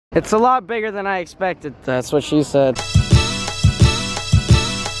It's a lot bigger than I expected. That's what she said.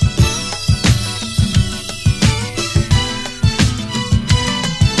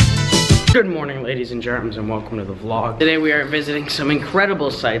 Good morning, ladies and germs, and welcome to the vlog. Today we are visiting some incredible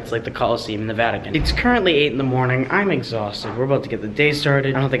sites like the Colosseum and the Vatican. It's currently 8 in the morning. I'm exhausted. We're about to get the day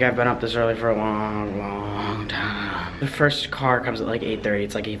started. I don't think I've been up this early for a long time. The first car comes at like 8:30.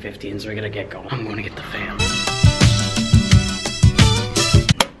 It's like 8:15, so we're gonna get going. I'm gonna get the fam.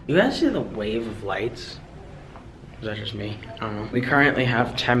 You guys see the wave of lights? Is that just me? I don't know. We currently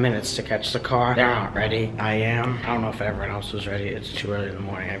have 10 minutes to catch the car. They're not ready. I am. I don't know if everyone else was ready. It's too early in the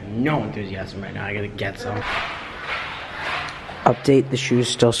morning. I have no enthusiasm right now. I gotta get some. Update, the shoes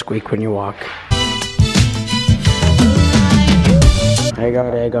still squeak when you walk. I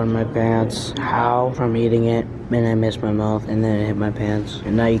got egg on my pants. How? From eating it, and I missed my mouth, and then it hit my pants.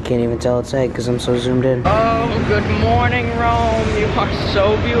 And now you can't even tell it's egg because I'm so zoomed in. Oh, good morning, Rome. You are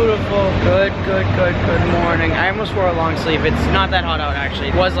so beautiful. Good morning. I almost wore a long sleeve. It's not that hot out, actually.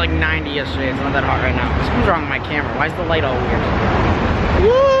 It was like 90 yesterday. It's not that hot right now. Something's wrong with my camera. Why is the light all weird?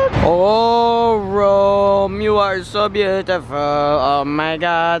 What? Oh, Rome, you are so beautiful. Oh my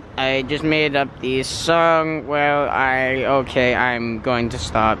God. I just made up this song. Well, okay, I'm going to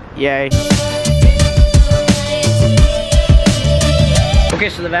stop. Yay. Okay,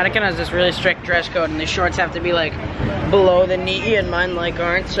 so the Vatican has this really strict dress code, and the shorts have to be like below the knee, and mine like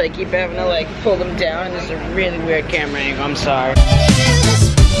aren't, so I keep having to like pull them down, and this is a really weird camera angle. I'm sorry.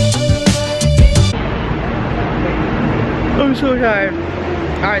 I'm so tired.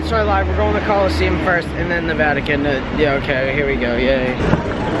 Alright, so I lied. We're going to Colosseum first, and then the Vatican. Yeah, okay, here we go. Yay.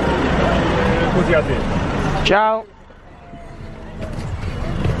 Ciao.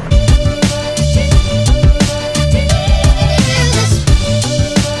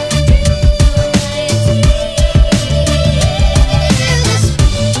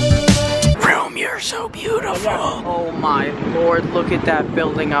 So beautiful. Oh my Lord, look at that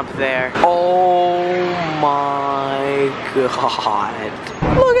building up there. Oh my God.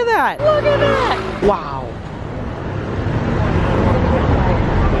 Look at that. Look at that. Wow.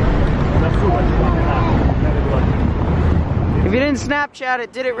 If you didn't Snapchat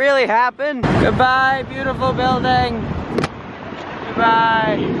it, did it really happen? Goodbye, beautiful building.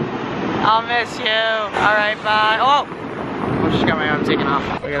 Goodbye. I'll miss you. All right, bye. Oh. I just got my arm taken off.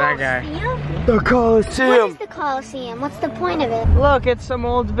 Look at that guy. The Colosseum. What is the Colosseum? What's the point of it? Look, it's some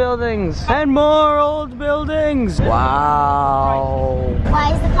old buildings. And more old buildings. Wow.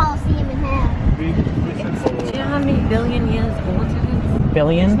 Why is the Colosseum in half? Do you know how many billion years old it is?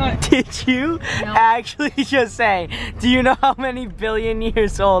 Billion? Did you actually just say, do you know how many billion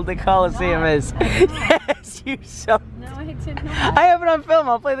years old the Colosseum is? Yes, you so. No, I did not. I have it on film.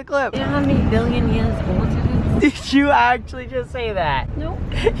 I'll play the clip. Do you know how many billion years old it is? Did you actually just say that? No.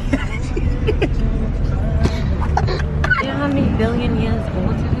 Do you know how many billion years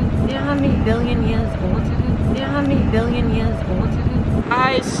old it is? Do you know how many billion years old it is? Do you know how many billion years old it is?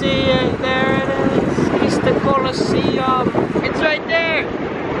 I see it. There it is. It's the Colosseum. It's right there.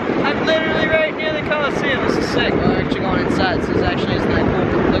 I'm literally right near the Colosseum. This is sick. We're actually going inside. So this actually is not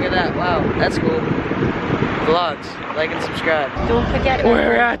cool. Look at that. Wow, that's cool. Vlogs, like and subscribe. Don't forget.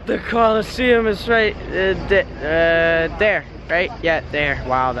 We're at the Colosseum. It's right there, right? Yeah, there.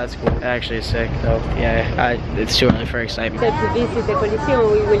 Wow, that's cool. That actually is sick, though. Yeah, it's too early for excitement. To visit the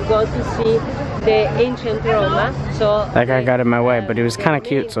Colosseum, we will go to see the ancient Roma. So that guy got in my way, but he was kind of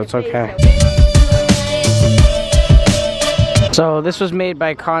cute, so it's okay. So this was made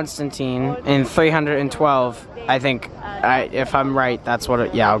by Constantine in 312, I think. If I'm right, that's what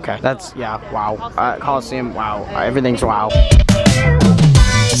it, yeah, okay. That's, yeah, wow. Colosseum, wow. Everything's wow.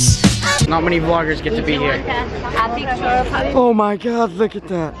 Not many vloggers get to be here. Oh my God, look at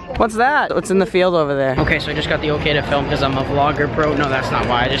that. What's that? What's in the field over there? Okay, so I just got the okay to film because I'm a vlogger pro. No, that's not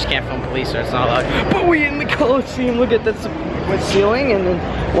why. I just can't film police, so it's not allowed. But we in the Colosseum. Look at this with ceiling and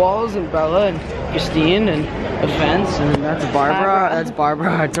then walls and Bella and Christine and a fence. And that's Barbara. That's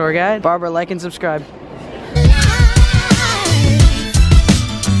Barbara, our tour guide. Barbara, like and subscribe.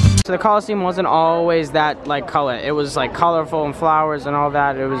 So the Colosseum wasn't always that like color. It was like colorful and flowers and all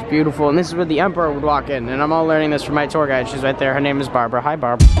that. It was beautiful. And this is where the emperor would walk in. And I'm all learning this from my tour guide. She's right there. Her name is Barbara. Hi,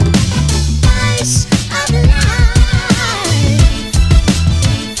 Barbara.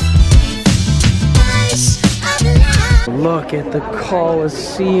 Look at the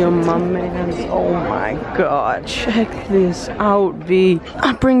Colosseum, my man. Oh my God, check this out, V.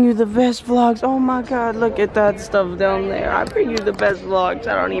 I bring you the best vlogs. Oh my God, look at that stuff down there. I bring you the best vlogs.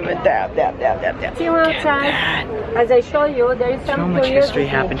 I don't even dab. See you outside. As I show you, there is some so much history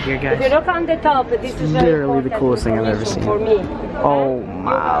happened here, guys. If you look on the top, this is literally the coolest thing I've ever seen. For me. Oh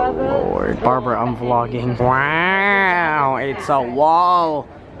my Lord. Barbara, I'm vlogging. Wow, it's a wall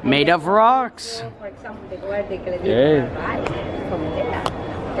made of rocks. Yeah.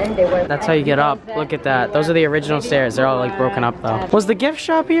 That's how you get up. Look at that. Those are the original stairs. They're all like broken up though. Was the gift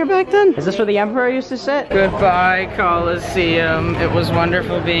shop here back then? Is this where the emperor used to sit? Goodbye, Colosseum. It was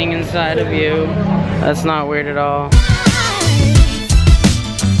wonderful being inside of you. That's not weird at all.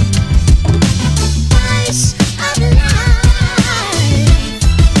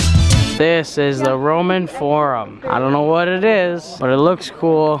 This is the Roman Forum. I don't know what it is, but it looks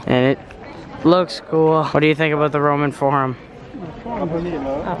cool. And it looks cool. What do you think about the Roman Forum?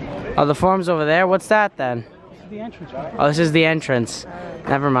 Oh, the forum's over there? What's that then? The entrance. Oh, this is the entrance.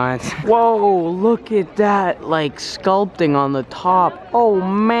 Never mind. Whoa, look at that, like, sculpting on the top. Oh,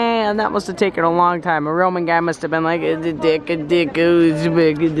 man, that must have taken a long time. A Roman guy must have been like,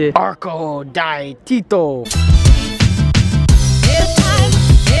 Arco di Tito.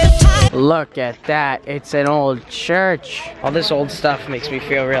 Look at that, it's an old church. All this old stuff makes me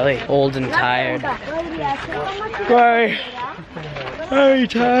feel really old and tired. Why? I'm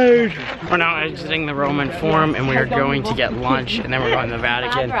tired. We're now exiting the Roman Forum and we are going to get lunch and then we're going to the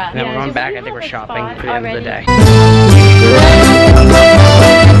Vatican and then we're going back. I think we're shopping for the end of the day.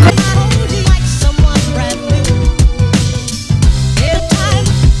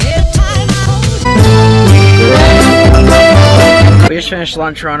 We just finished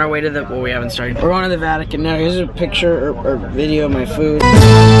lunch. We're on our way to the, well, we haven't started. We're going to the Vatican now. Here's a picture or video of my food.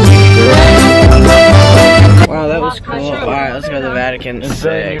 Wow, that was cool. Alright, let's go to the Vatican.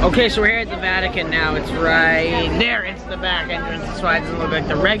 Sick. Okay, so we're here at the Vatican now. It's right there. It's the back entrance. That's why it doesn't look like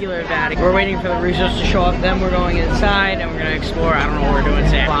the regular Vatican. We're waiting for the Russos to show up. Then we're going inside and we're going to explore. I don't know what we're doing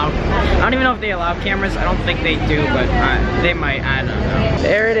today. I don't even know if they allow cameras. I don't think they do, but they might. I don't know.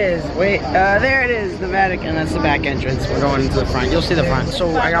 There it is. Wait, there it is. The Vatican. That's the back entrance. We're going into the front. You'll see the front. So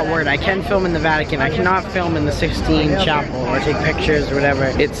I got word. I can film in the Vatican. I cannot film in the Sistine Chapel or take pictures or whatever.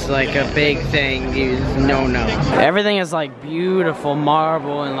 It's like a big thing. No. Everything is like beautiful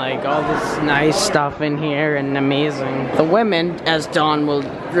marble and like all this nice stuff in here and amazing. The women, as Dawn will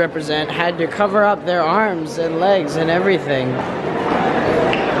represent, had to cover up their arms and legs and everything.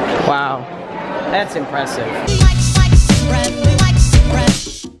 Wow, that's impressive.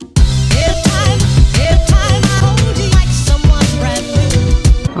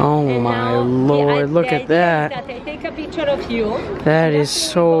 Oh my Lord, look at that. I take a picture of you. That is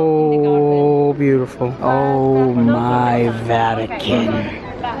so beautiful. Oh my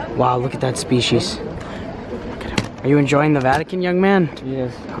Vatican. Wow, look at that species. Are you enjoying the Vatican, young man?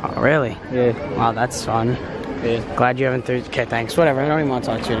 Yes. Oh, really? Yeah. Wow, that's fun. Yeah. Glad you haven't okay, thanks. Whatever, I don't even want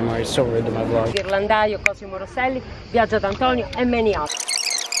to talk to you anymore. It's so rude to my vlog. Ghirlandaio, Cosimo Rosselli, Viaggio d'Antonio, and many others.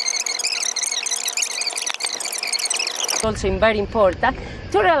 Also very important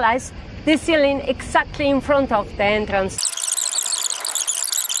to realize the ceiling exactly in front of the entrance.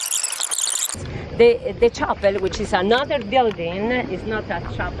 The chapel, which is another building, is not a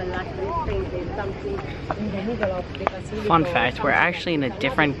chapel, actually it's something in the middle of the basilica. Fun fact, we're actually in a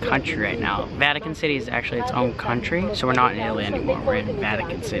different country right now. Vatican City is actually its own country, so we're not in Italy anymore. We're in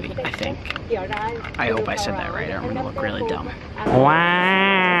Vatican City, I think. I hope I said that right, or I'm gonna look really dumb.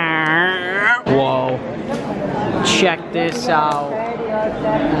 Wow! Whoa. Check this out.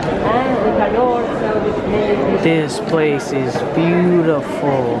 This place is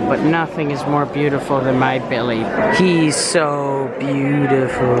beautiful, but nothing is more beautiful than my Billy. He's so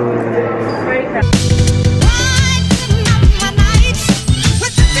beautiful.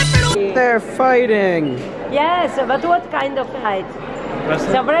 They're fighting. Yes, but what kind of fight? It's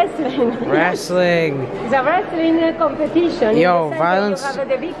a wrestling. Wrestling. It's a wrestling competition. Yo, violence. You have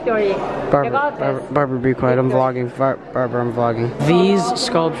the victory. Barbara, be quiet. I'm vlogging. Barbara, I'm vlogging. These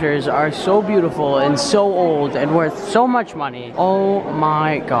sculptures are so beautiful and so old and worth so much money. Oh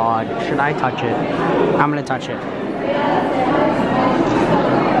my God. Should I touch it? I'm gonna touch it.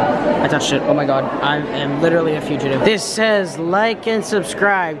 I touched it. Oh my God. I am literally a fugitive. This says like and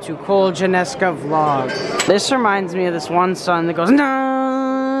subscribe to Cole Giannasca vlog. This reminds me of this one song that goes,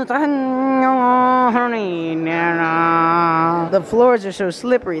 the floors are so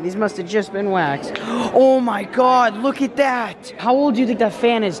slippery. These must have just been waxed. Oh my God, look at that. How old do you think that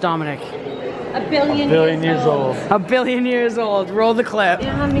fan is, Dominic? A billion years old. A billion years old. Roll the clip. You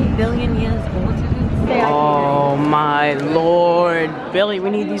know how many billion years old it is? Oh my Lord. Billy, we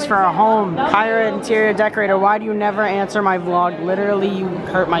need these for our home. Hire an interior decorator. Why do you never answer my vlog? Literally, you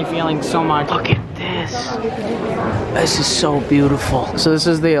hurt my feelings so much. Look at this. This is so beautiful. So this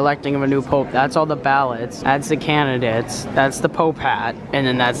is the electing of a new pope. That's all the ballots. That's the candidates. That's the pope hat. And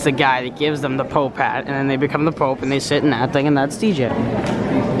then that's the guy that gives them the pope hat. And then they become the pope and they sit in that thing and that's DJ.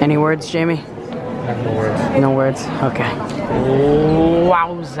 Any words, Jamie? I have no words. No words? Okay.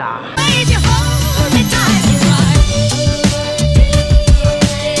 Wowza.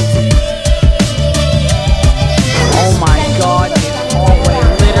 Oh my god, this hallway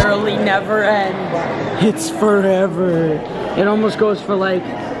literally never ends. It's forever. It almost goes for like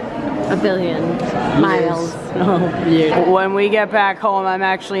a billion miles. Oh, yeah. When we get back home, I'm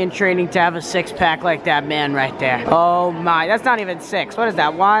actually in training to have a six-pack like that man right there. Oh my, that's not even 6. What is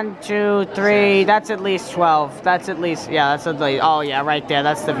that? 1, 2, 3. That's at least 12. That's at least, yeah, that's at least, oh yeah, right there.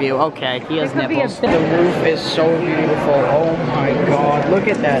 That's the view. Okay, he has nipples. The roof is so beautiful. Oh my god, look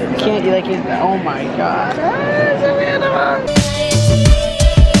at that. Can't you like it? Oh my god. It's so beautiful.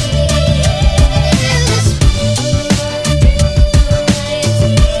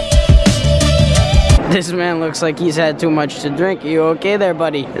 This man looks like he's had too much to drink. Are you okay there,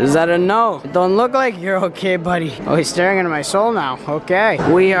 buddy? Is that a no? It don't look like you're okay, buddy. Oh, he's staring into my soul now. Okay.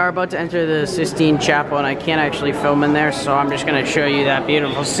 We are about to enter the Sistine Chapel, and I can't actually film in there, so I'm just gonna show you that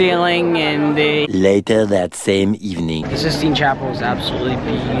beautiful ceiling and the... Later that same evening. The Sistine Chapel is absolutely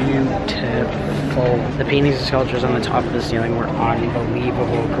beautiful. The paintings and sculptures on the top of the ceiling were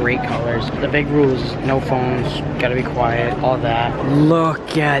unbelievable. Great colors. The big rules, no phones, gotta be quiet, all that.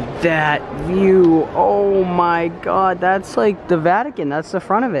 Look at that view. Oh my god, that's like the Vatican. That's the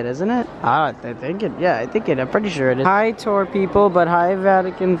front of it, isn't it? I think it, yeah, I think it, I'm pretty sure it is. Hi tour people, but hi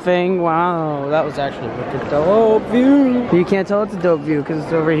Vatican thing. Wow, that was actually a dope view. You can't tell it's a dope view because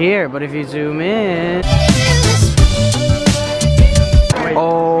it's over here, but if you zoom in.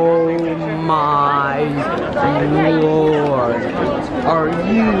 Oh my lord. Are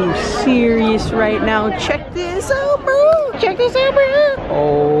you serious right now? Check this out, bro. Check this out, bro.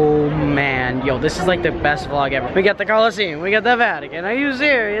 Oh man, yo, this is like the best vlog ever. We got the Colosseum, we got the Vatican. Are you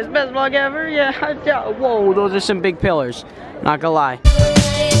serious? Best vlog ever? Yeah. Whoa, those are some big pillars. Not gonna lie.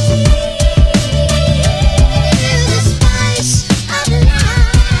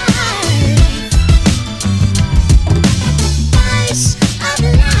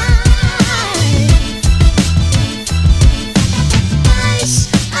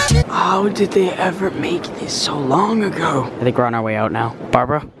 How did they ever make this so long ago? I think we're on our way out now.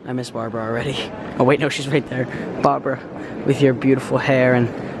 Barbara? I miss Barbara already. Oh wait, no, she's right there. Barbara, with your beautiful hair and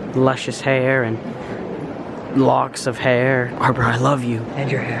luscious hair and locks of hair. Barbara, I love you. And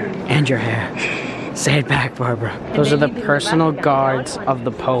your hair. And your hair. Say it back, Barbara. Those are the personal guards of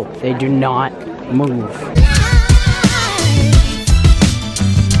the Pope. They do not move.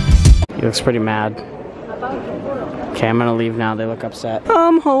 He looks pretty mad. Okay, I'm gonna leave now. They look upset.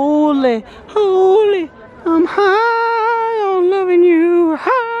 I'm holy, holy. I'm high on loving you.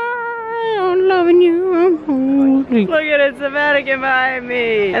 High on loving you. I'm holy. Look at it, it's the Vatican behind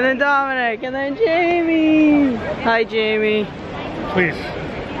me. And then Dominic, and then Jamie. Hi, Jamie. Please,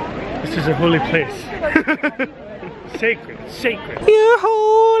 this is a holy place. Sacred, sacred. You're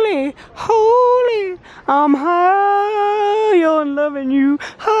holy, holy. I'm high on loving you.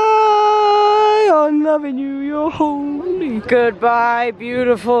 High on loving you. You're holy. Goodbye,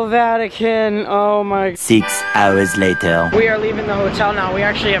 beautiful Vatican. Oh my. 6 hours later. We are leaving the hotel now. We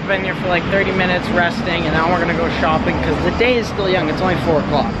actually have been here for like 30 minutes resting, and now we're gonna go shopping because the day is still young. It's only 4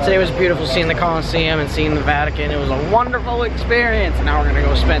 o'clock. Today was beautiful seeing the Colosseum and seeing the Vatican. It was a wonderful experience. Now we're gonna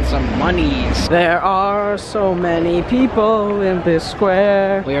go spend some monies. There are so many people in this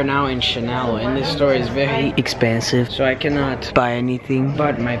square. We are now in Chanel, and this store is very expensive, so I cannot buy anything,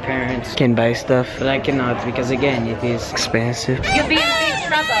 but my parents can buy stuff, but I cannot because again it is expensive. You'll be in big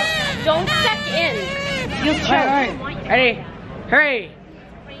trouble. Don't check in. You'll choke. Alright, ready? Hurry!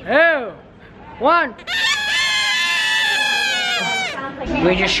 2, 1.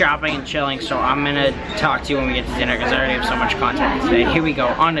 We're just shopping and chilling, so I'm gonna talk to you when we get to dinner because I already have so much content today. Here we go,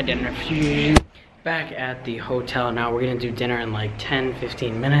 on to dinner. Back at the hotel now. We're gonna do dinner in like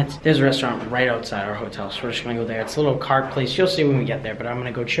 10-15 minutes. There's a restaurant right outside our hotel, so we're just gonna go there. It's a little card place. You'll see when we get there, but I'm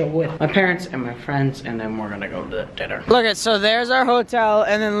gonna go chill with my parents and my friends, and then we're gonna go to dinner. Look at, so there's our hotel,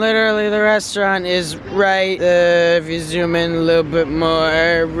 and then literally the restaurant is right if you zoom in a little bit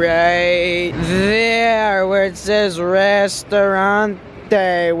more, right there where it says restaurant.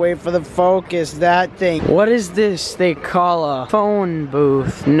 Wait for the focus, that thing. What is this they call a phone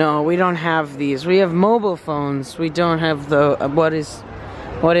booth? No, we don't have these. We have mobile phones. We don't have the, what is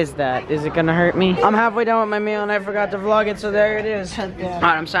that? Is it gonna hurt me? I'm halfway done with my meal and I forgot to vlog it, so there it is. Alright,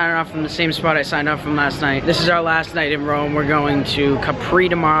 I'm signing off from the same spot I signed off from last night. This is our last night in Rome. We're going to Capri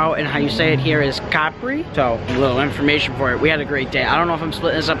tomorrow, and how you say it here is Capri. So, a little information for it. We had a great day. I don't know if I'm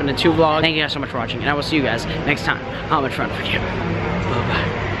splitting this up into 2 vlogs. Thank you guys so much for watching, and I will see you guys next time. How much fun for you. Bye-bye.